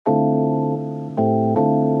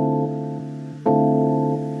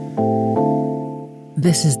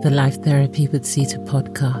This is the Life Therapy with Zita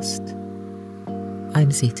podcast. I'm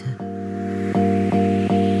Zita.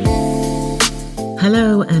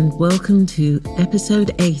 Hello and welcome to episode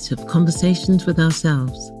 8 of Conversations with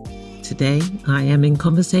Ourselves. Today I am in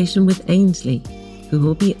conversation with Ainsley, who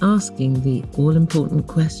will be asking the all-important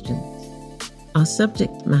questions. Our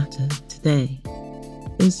subject matter today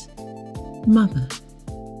is mother.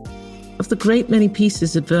 Of the great many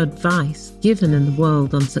pieces of advice given in the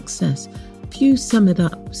world on success, few sum it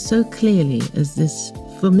up so clearly as this,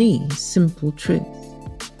 for me, simple truth.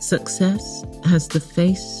 Success has the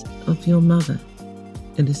face of your mother.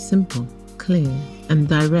 It is simple, clear, and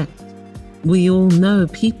direct. We all know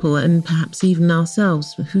people, and perhaps even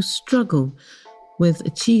ourselves, who struggle with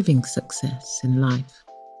achieving success in life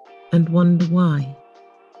and wonder why.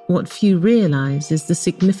 What few realize is the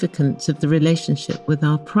significance of the relationship with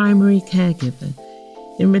our primary caregiver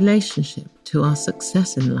in relationship to our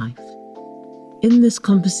success in life. In this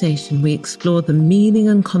conversation, we explore the meaning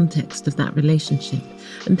and context of that relationship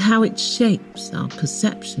and how it shapes our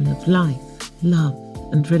perception of life, love,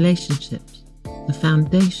 and relationships, the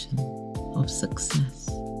foundation of success.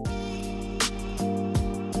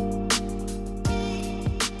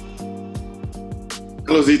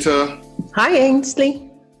 Hello, Zita. Hi, Ainsley.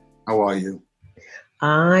 How are you?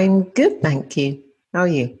 I'm good, thank you. How are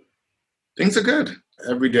you? Things are good.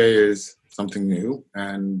 Every day is something new,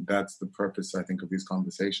 and that's the purpose, I think, of these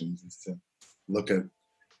conversations, is to look at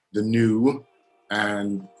the new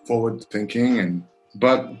and forward thinking.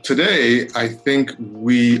 But today, I think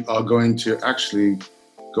we are going to actually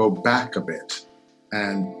go back a bit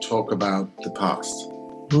and talk about the past.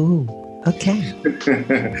 Ooh, okay.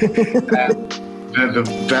 And the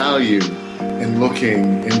value in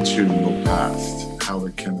looking into your past, how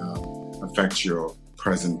it can affect your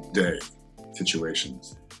present day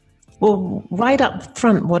situations. Well, right up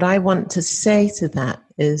front, what I want to say to that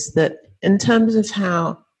is that in terms of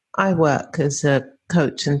how I work as a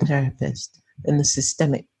coach and therapist in the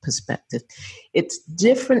systemic perspective, it's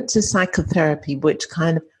different to psychotherapy, which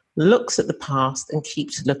kind of looks at the past and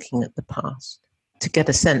keeps looking at the past to get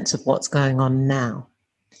a sense of what's going on now.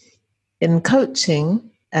 In coaching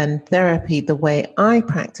and therapy, the way I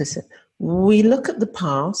practice it, we look at the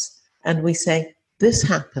past and we say, this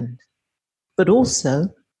happened, but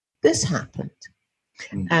also this happened.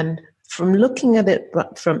 Mm-hmm. And from looking at it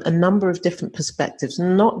from a number of different perspectives,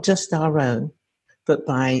 not just our own, but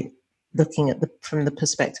by looking at from the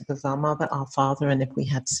perspective of our mother, our father, and if we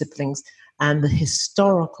had siblings, and the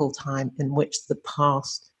historical time in which the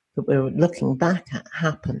past that we're looking back at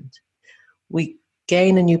happened, we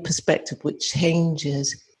gain a new perspective which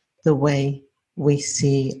changes the way we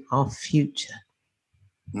see our future.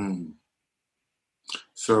 Mm.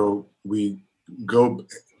 So we go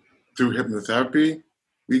through hypnotherapy,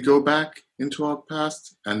 we go back into our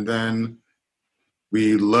past, and then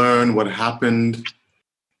we learn what happened,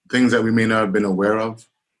 things that we may not have been aware of,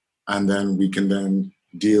 and then we can then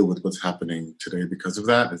deal with what's happening today because of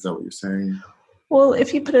that. Is that what you're saying? Well,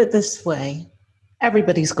 if you put it this way,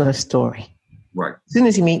 everybody's got a story. Right. As soon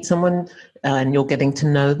as you meet someone and you're getting to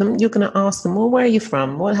know them, you're going to ask them, well, where are you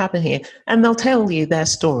from? What happened here? And they'll tell you their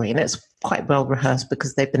story. And it's quite well rehearsed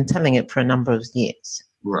because they've been telling it for a number of years.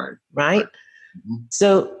 Right. Right? Mm-hmm.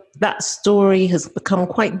 So that story has become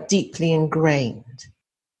quite deeply ingrained.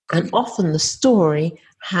 And often the story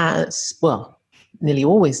has, well, nearly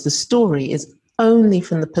always the story is only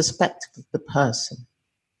from the perspective of the person.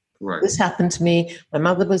 Right. This happened to me, my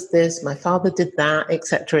mother was this, my father did that,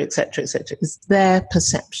 etc., etc., etc. It's their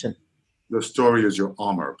perception. The story is your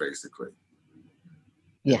armor, basically.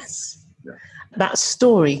 Yes. Yeah. That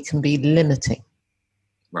story can be limiting.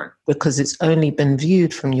 Right. Because it's only been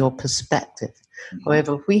viewed from your perspective. Mm-hmm.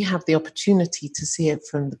 However, if we have the opportunity to see it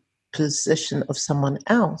from the position of someone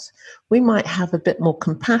else, we might have a bit more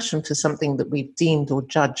compassion for something that we've deemed or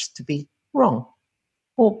judged to be wrong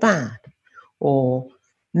or bad or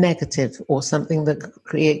negative, or something that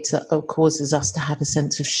creates or causes us to have a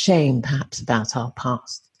sense of shame perhaps about our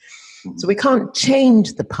past. Mm-hmm. So we can't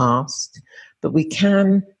change the past, but we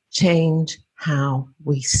can change how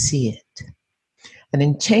we see it. And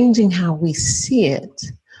in changing how we see it,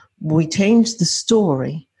 we change the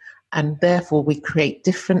story, and therefore we create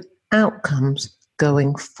different outcomes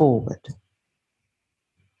going forward.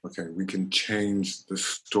 Okay, we can change the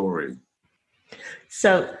story.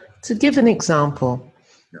 So to give an example,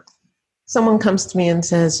 someone comes to me and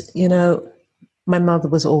says, you know, my mother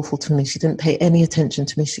was awful to me. She didn't pay any attention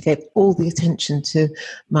to me. She gave all the attention to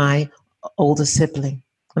my older sibling,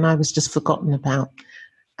 and I was just forgotten about.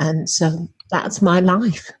 And so that's my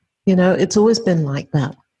life. You know, it's always been like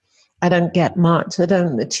that. I don't get much. I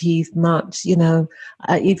don't achieve much. Even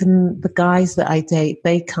the guys that I date,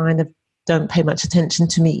 they kind of don't pay much attention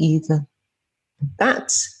to me either.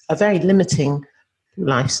 That's a very limiting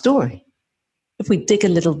life story. If we dig a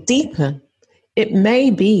little deeper, it may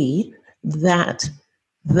be that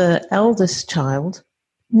the eldest child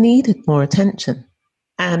needed more attention,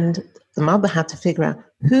 and the mother had to figure out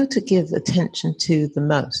who to give attention to the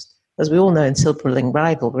most. As we all know, in sibling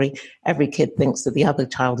rivalry, every kid thinks that the other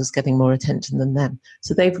child is getting more attention than them.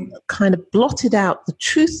 So they've kind of blotted out the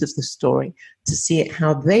truth of the story to see it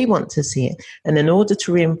how they want to see it. And in order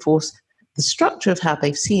to reinforce the structure of how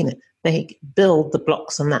they've seen it, they build the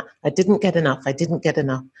blocks on that. I didn't get enough. I didn't get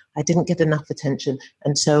enough. I didn't get enough attention.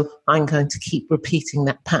 And so I'm going to keep repeating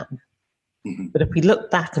that pattern. Mm-hmm. But if we look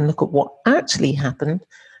back and look at what actually happened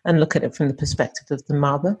and look at it from the perspective of the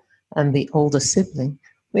mother and the older sibling,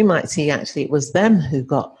 we might see actually it was them who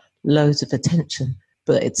got loads of attention,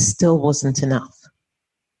 but it still wasn't enough.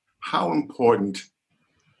 How important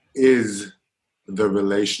is the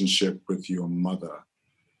relationship with your mother?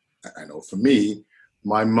 I know for me,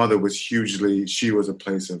 my mother was she was a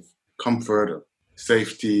place of comfort, of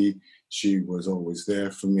safety. She was always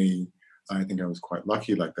there for me. I think I was quite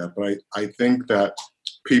lucky like that. But I think that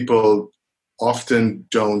people often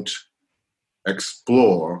don't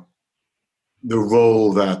explore the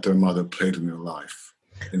role that their mother played in their life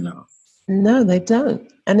enough. No, they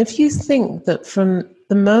don't. And if you think that from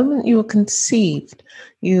the moment you were conceived,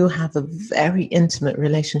 you have a very intimate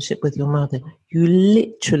relationship with your mother, you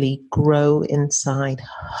literally grow inside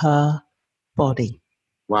her body.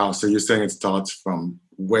 Wow. So you're saying it starts from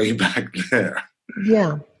way back there.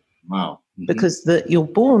 Yeah. Wow. Mm-hmm. Because you're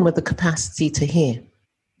born with the capacity to hear.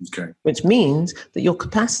 Okay. Which means that your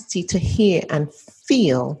capacity to hear and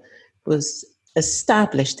feel was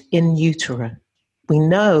established in utero. We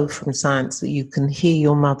know from science that you can hear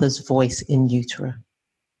your mother's voice in utero.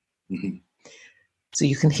 Mm-hmm. So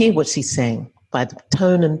you can hear what she's saying by the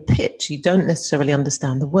tone and pitch. You don't necessarily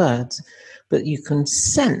understand the words, but you can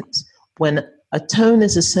sense when a tone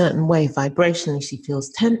is a certain way, vibrationally she feels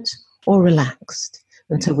tense or relaxed.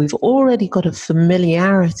 And so we've already got a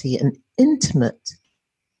familiarity, an intimate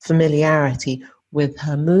familiarity with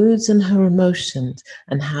her moods and her emotions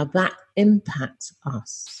and how that impacts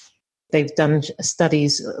us. They've done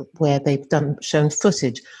studies where they've shown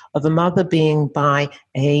footage of a mother being by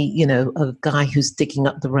a guy who's digging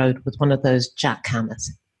up the road with one of those jackhammers.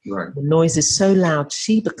 Right. The noise is so loud,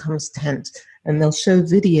 she becomes tense, and they'll show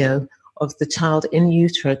video of the child in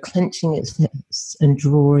utero clenching its fists and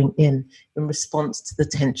drawing in response to the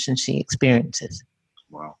tension she experiences.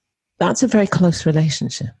 Wow. That's a very close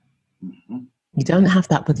relationship. Mm-hmm. You don't have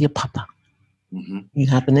that with your papa. Mm-hmm. You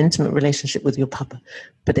have an intimate relationship with your papa,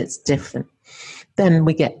 but it's different. Then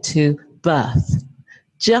we get to birth.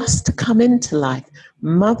 Just to come into life,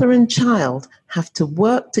 mother and child have to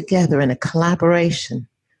work together in a collaboration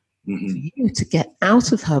for you to get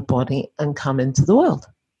out of her body and come into the world.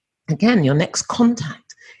 Again, your next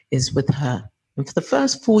contact is with her. And for the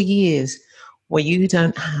first 4 years where you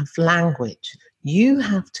don't have language, you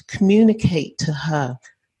have to communicate to her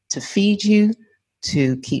to feed you,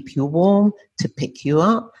 to keep you warm, to pick you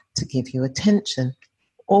up, to give you attention,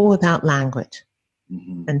 all without language.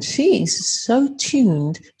 Mm-hmm. And she's so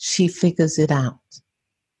tuned, she figures it out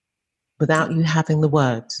without you having the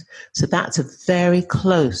words. So that's a very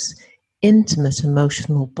close, intimate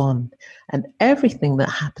emotional bond. And everything that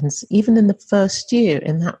happens, even in the first year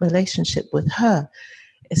in that relationship with her,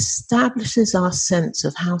 establishes our sense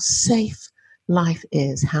of how safe life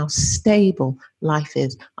is, how stable life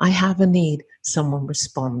is. I have a need, someone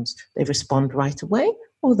responds. They respond right away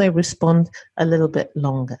or they respond a little bit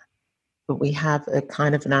longer. But we have a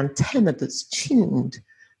kind of an antenna that's tuned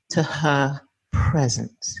to her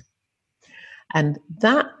presence. And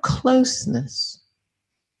that closeness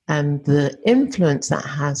and the influence that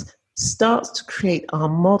has starts to create our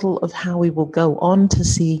model of how we will go on to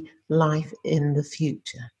see life in the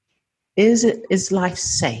future. Is life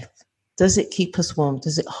safe? Does it keep us warm?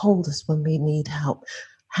 Does it hold us when we need help?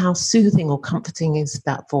 How soothing or comforting is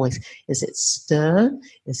that voice? Is it stern?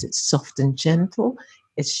 Is it soft and gentle?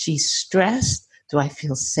 Is she stressed? Do I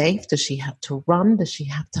feel safe? Does she have to run? Does she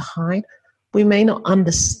have to hide? We may not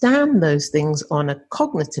understand those things on a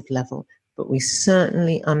cognitive level, but we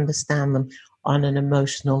certainly understand them on an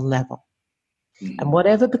emotional level. Mm-hmm. And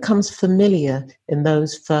whatever becomes familiar in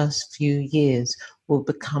those first few years will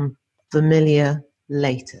become familiar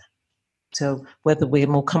later. So whether we're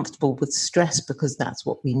more comfortable with stress because that's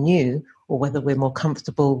what we knew, or whether we're more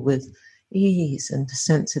comfortable with ease and a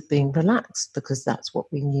sense of being relaxed because that's what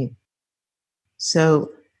we knew.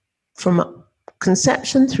 So from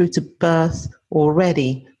conception through to birth,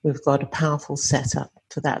 already we've got a powerful setup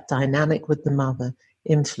for that dynamic with the mother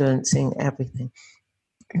influencing everything.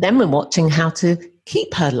 Then we're watching how to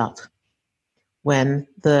keep her love. When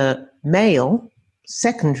the male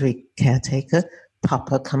secondary caretaker,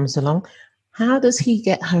 Papa, comes along, how does he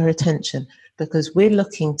get her attention? Because we're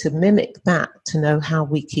looking to mimic that to know how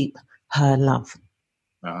we keep her love.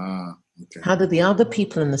 Okay. How do the other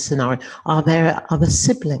people in the scenario, are there other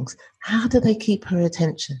siblings? How do they keep her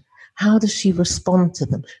attention? How does she respond to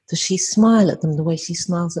them? Does she smile at them the way she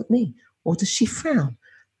smiles at me? Or does she frown?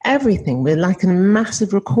 Everything. We're like a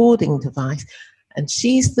massive recording device. And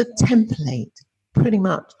she's the template, pretty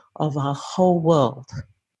much, of our whole world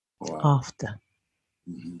after.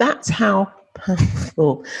 Mm-hmm. That's how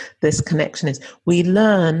powerful this connection is. We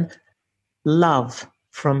learn love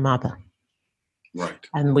from mother. Right.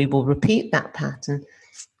 And we will repeat that pattern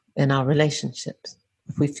in our relationships.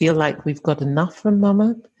 If we feel like we've got enough from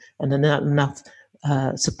mama and enough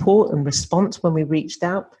support and response when we reached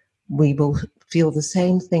out, we will feel the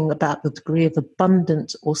same thing about the degree of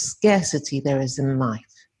abundance or scarcity there is in life.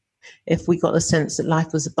 If we got a sense that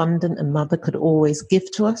life was abundant and mother could always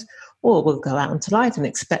give to us, or we'll go out into life and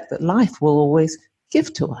expect that life will always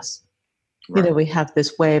give to us. Right. You know, we have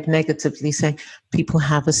this way of negatively saying people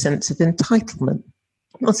have a sense of entitlement.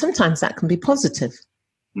 Well, sometimes that can be positive.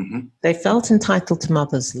 Mm-hmm. They felt entitled to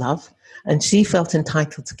mother's love, and she felt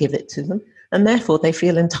entitled to give it to them, and therefore they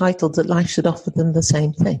feel entitled that life should offer them the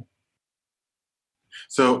same thing.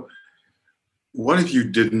 So what if you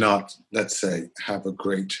did not, let's say, have a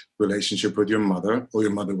great relationship with your mother, or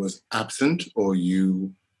your mother was absent, or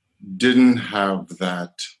you didn't have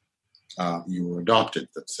that, you were adopted,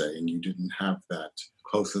 let's say, and you didn't have that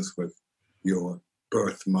closeness with your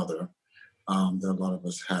birth mother that a lot of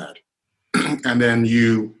us had. And then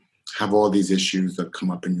you have all these issues that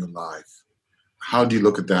come up in your life. How do you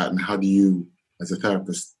look at that, and how do you, as a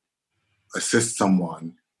therapist, assist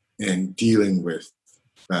someone in dealing with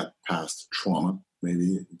that past trauma,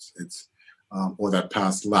 maybe it's or that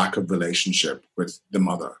past lack of relationship with the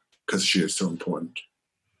mother, because she is so important?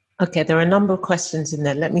 Okay, there are a number of questions in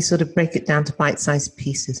there. Let me sort of break it down to bite-sized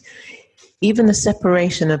pieces. Even a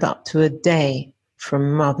separation of up to a day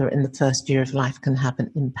from mother in the first year of life can have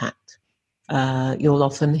an impact. You'll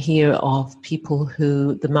often hear of people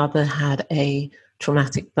who the mother had a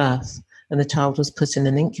traumatic birth and the child was put in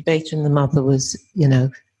an incubator and the mother was,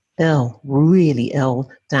 ill, really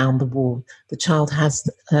ill down the ward. The child has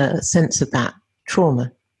a sense of that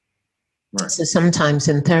trauma. Right. So sometimes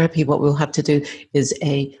in therapy, what we'll have to do is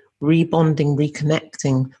a rebonding,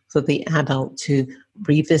 reconnecting for the adult to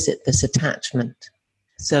revisit this attachment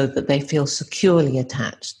so that they feel securely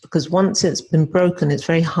attached. Because once it's been broken, it's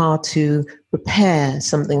very hard to repair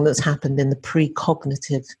something that's happened in the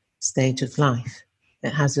precognitive stage of life.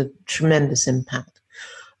 It has a tremendous impact.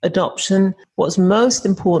 Adoption, what's most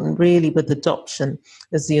important really with adoption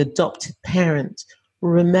is the adopted parents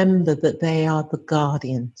remember that they are the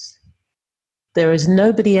guardians. There is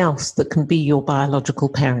nobody else that can be your biological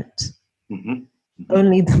parent. Mm-hmm. Mm-hmm.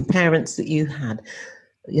 Only the parents that you had.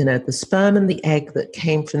 The sperm and the egg that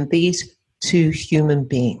came from these two human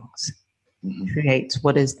beings creates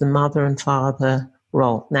what is the mother and father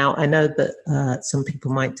role. Now, I know that some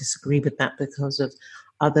people might disagree with that because of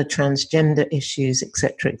other transgender issues,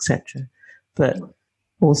 etc., but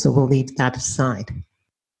also we'll leave that aside.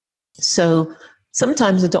 So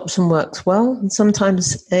sometimes adoption works well, and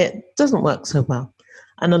sometimes it doesn't work so well.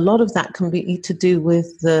 And a lot of that can be to do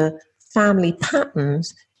with the family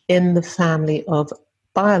patterns in the family of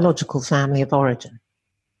biological family of origin.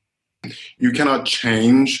 You cannot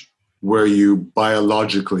change where you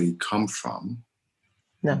biologically come from.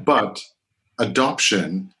 No. But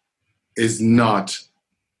adoption is not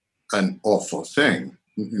an awful thing.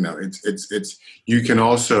 It's you can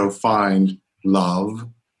also find love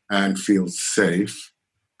and feel safe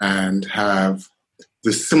and have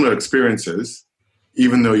the similar experiences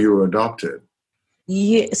even though you were adopted.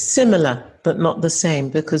 Yeah, similar, but not the same,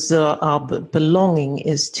 because our belonging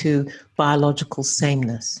is to biological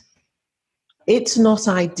sameness. It's not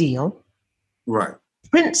ideal. Right.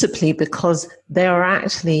 Principally because there are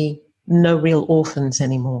actually no real orphans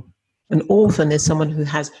anymore. An orphan is someone who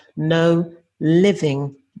has no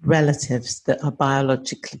living relatives that are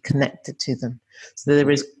biologically connected to them. So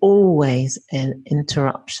there is always an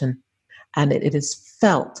interruption, and it is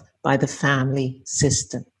felt by the family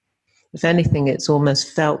system. If anything, it's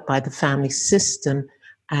almost felt by the family system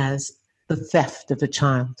as the theft of a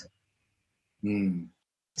child. Mm.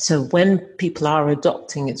 So when people are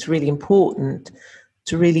adopting, it's really important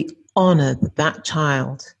to really honor that that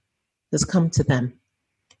child has come to them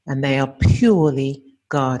and they are purely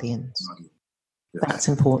guardians. Yes. That's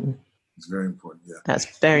important. It's very important, yeah.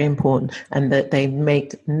 That's very important. And that they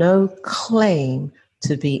make no claim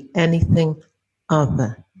to be anything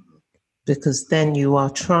other, because then you are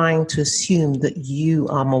trying to assume that you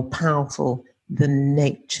are more powerful than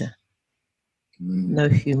nature. No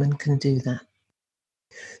human can do that.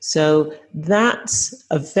 So that's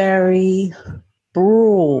a very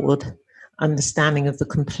broad understanding of the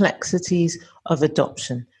complexities of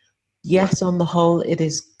adoption. Yes, on the whole, it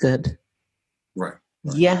is good. Right.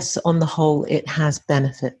 Yes, on the whole, it has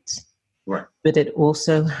benefits. Right. But it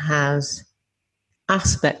also has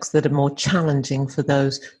aspects that are more challenging for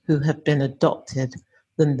those who have been adopted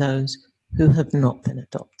than those who have not been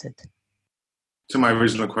adopted. To my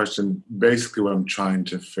original question, basically what I'm trying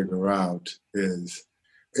to figure out is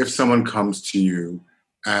if someone comes to you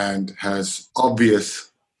and has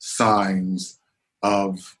obvious signs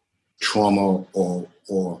of trauma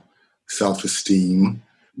or self-esteem,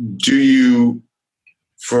 do you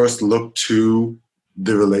first look to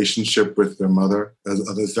the relationship with their mother?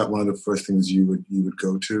 Is that one of the first things you would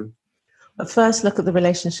go to? But first, look at the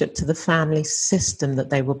relationship to the family system that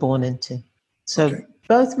they were born into. So Okay.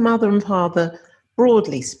 both mother and father,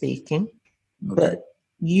 broadly speaking, but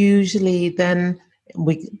usually then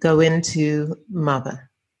we go into mother.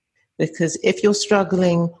 Because if you're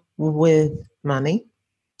struggling with money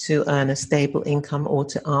to earn a stable income or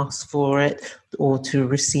to ask for it or to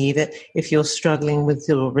receive it, if you're struggling with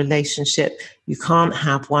your relationship, you can't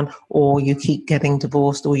have one, or you keep getting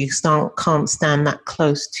divorced, or you can't stand that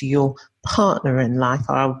close to your partner in life,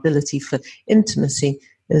 our ability for intimacy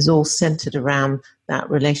is all centered around that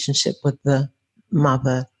relationship with the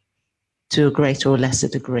mother to a greater or lesser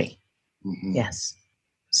degree. Mm-hmm. Yes.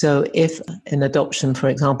 So if in adoption, for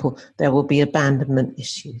example, there will be abandonment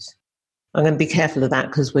issues. I'm going to be careful of that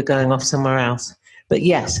because we're going off somewhere else. But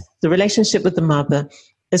yes, the relationship with the mother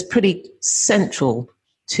is pretty central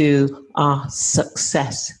to our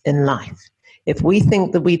success in life. If we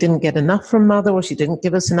think that we didn't get enough from mother, or she didn't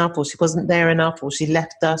give us enough, or she wasn't there enough, or she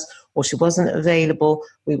left us, or she wasn't available,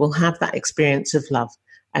 we will have that experience of love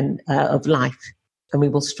and of life. And we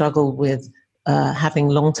will struggle with having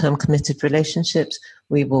long-term committed relationships.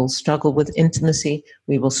 We will struggle with intimacy.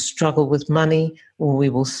 We will struggle with money. Or we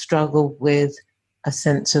will struggle with a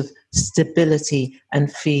sense of stability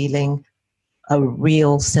and feeling a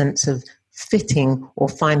real sense of fitting or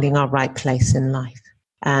finding our right place in life.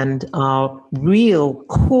 And our real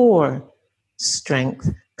core strength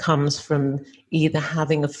comes from either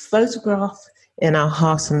having a photograph in our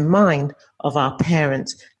heart and mind of our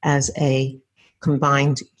parents as a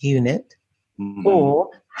combined unit, mm-hmm. or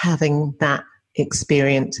having that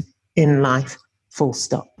experience in life, full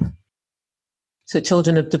stop. So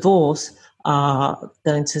children of divorce are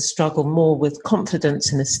going to struggle more with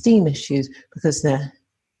confidence and esteem issues because their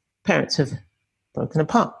parents have broken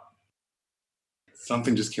apart.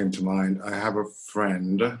 Something just came to mind. I have a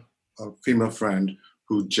friend, a female friend,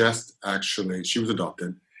 who just actually, she was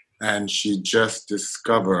adopted, and she just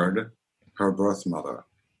discovered her birth mother.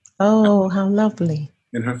 Oh, how lovely.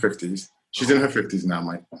 In her 50s. She's in her 50s now,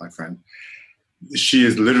 my friend. She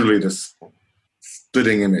is literally this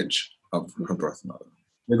splitting image of her birth mother.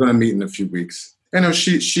 They're going to meet in a few weeks. You know,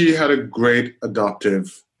 she had a great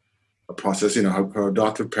adoptive process. You know, her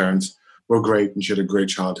adoptive parents were great, and she had a great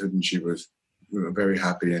childhood, and she was very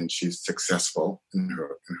happy, and she's successful in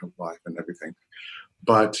her life and everything.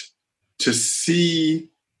 But to see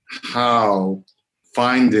how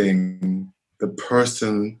finding the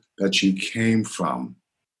person that she came from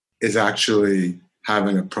is actually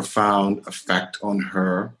having a profound effect on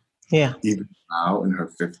her, even now in her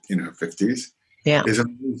 50s, is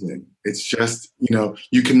amazing. It's just, you know,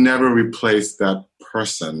 you can never replace that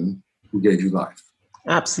person who gave you life.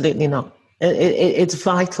 Absolutely not. It's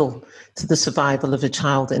vital to the survival of a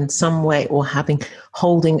child in some way, or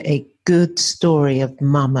holding a good story of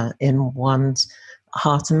mama in one's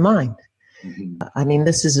heart and mind. Mm-hmm. I mean,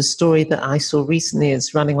 this is a story that I saw recently.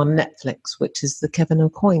 It's running on Netflix, which is the Kevin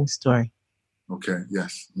O'Coin story. Okay,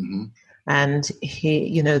 yes. Mm-hmm. And he,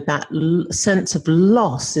 you know, that sense of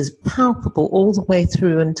loss is palpable all the way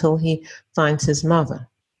through until he finds his mother.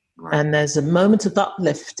 Right. And there's a moment of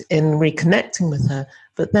uplift in reconnecting with her.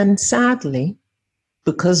 But then sadly,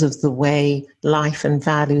 because of the way life and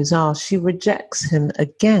values are, she rejects him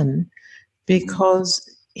again because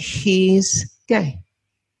he's gay,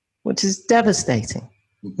 which is devastating.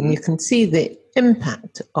 Mm-hmm. And you can see the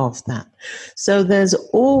impact of that. So there's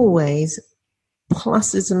always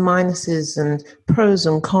pluses and minuses and pros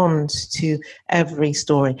and cons to every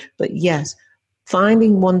story. But yes,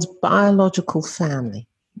 finding one's biological family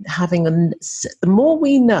the more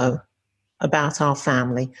we know about our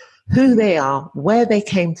family, who they are, where they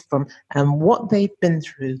came from, and what they've been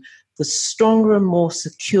through, the stronger and more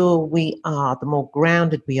secure we are, the more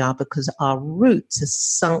grounded we are, because our roots are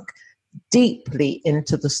sunk deeply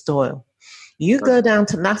into the soil. You go down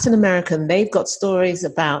to Latin America and they've got stories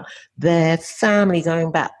about their family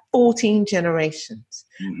going back 14 generations.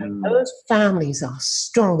 Mm-hmm. And those families are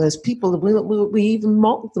strong. Those people, we even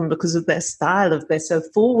mock them because of their style, they're so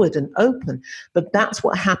forward and open. But that's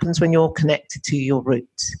what happens when you're connected to your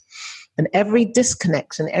roots. And every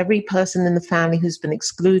disconnection, every person in the family who's been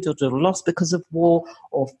excluded or lost because of war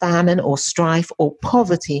or famine or strife or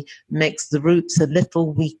poverty makes the roots a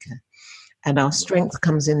little weaker. And our strength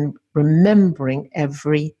comes in remembering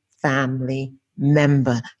every family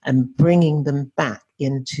member and bringing them back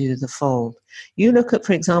into the fold. You look at,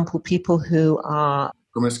 for example, people who are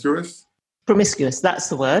promiscuous, that's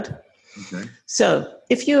the word. Okay. So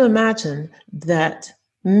if you imagine that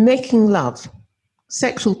making love,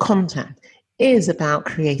 sexual contact, is about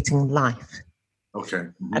creating life. Okay.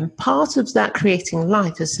 Mm-hmm. And part of that creating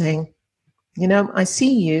life is saying, I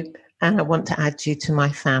see you and I want to add you to my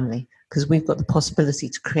family, because we've got the possibility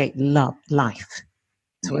to create life.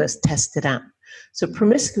 So let's test it out. So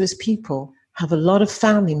promiscuous people have a lot of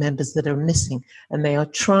family members that are missing, and they are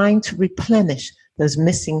trying to replenish those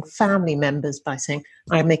missing family members by saying,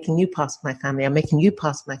 I'm making you part of my family, I'm making you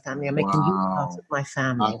part of my family, I'm making you part of my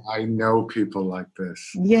family. I know people like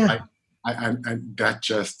this. Yeah. I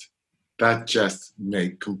that just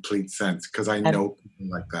made complete sense, because I know people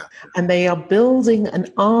like that. And they are building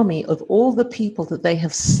an army of all the people that they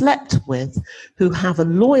have slept with who have a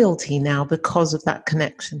loyalty now because of that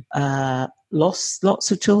connection. Lost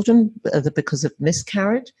lots of children because of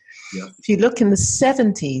miscarriage. Yeah. If you look in the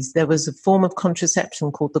 70s, there was a form of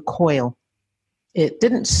contraception called the coil. It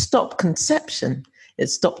didn't stop conception, it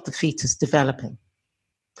stopped the fetus developing.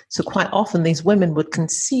 So quite often these women would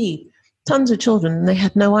conceive tons of children and they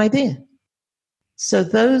had no idea. So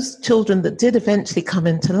those children that did eventually come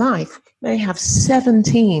into life, they have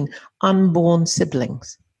 17 unborn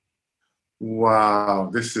siblings. Wow,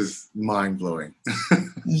 this is mind-blowing.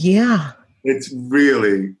 Yeah. It's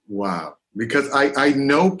really wow. Because I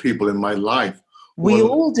know people in my life. We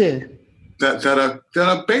all do. That are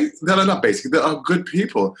not basic, that are good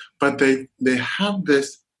people, but they have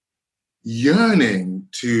this yearning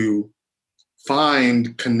to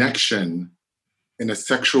find connection in a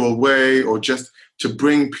sexual way, or just to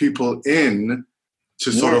bring people in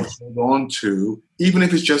to sort of hold on to, even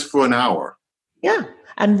if it's just for an hour. Yeah.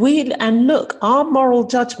 And look, our moral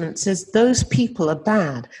judgment says those people are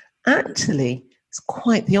bad. Actually, it's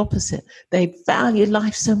quite the opposite. They value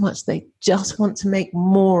life so much, they just want to make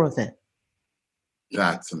more of it.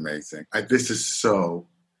 That's amazing. This is so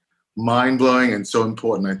mind-blowing and so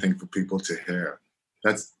important, I think, for people to hear.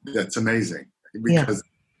 That's amazing. Because,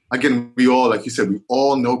 again, we all, like you said, we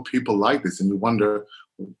all know people like this, and we wonder,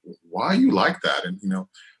 why are you like that? And,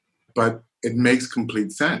 but it makes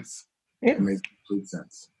complete sense. Yeah. It makes complete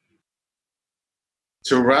sense.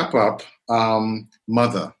 To wrap up,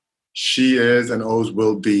 Mother, she is and always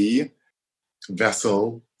will be a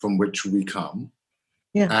vessel from which we come.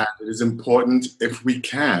 Yeah. And it is important, if we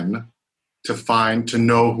can, to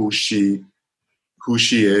know who she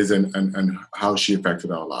is and how she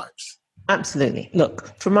affected our lives. Absolutely.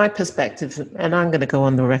 Look, from my perspective, and I'm going to go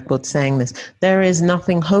on the record saying this, there is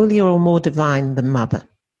nothing holier or more divine than Mother.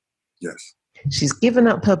 Yes. She's given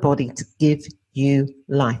up her body to give you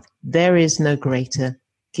life. There is no greater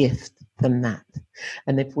gift than that.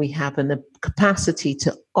 And if we have a capacity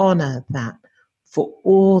to honor that for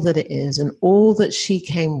all that it is and all that she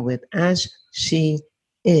came with as she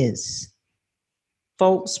is,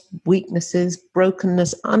 faults, weaknesses,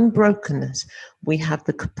 brokenness, unbrokenness, we have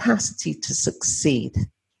the capacity to succeed.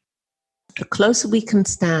 The closer we can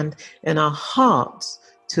stand in our hearts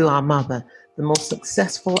to our Mother, the more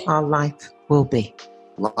successful our life will be.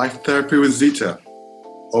 Life Therapy with Zita.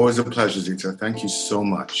 Always a pleasure, Zita. Thank you so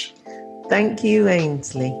much. Thank you,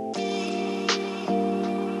 Ainsley.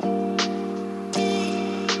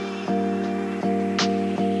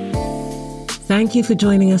 Thank you for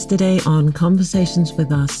joining us today on Conversations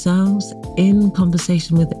with Ourselves in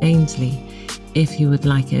Conversation with Ainsley. If you would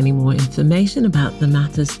like any more information about the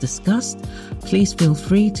matters discussed, please feel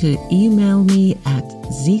free to email me at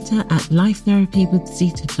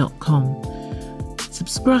zita@lifetherapywithzita.com.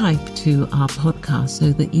 Subscribe to our podcast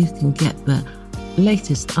so that you can get the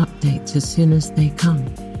latest updates as soon as they come.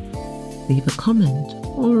 Leave a comment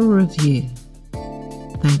or a review.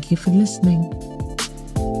 Thank you for listening.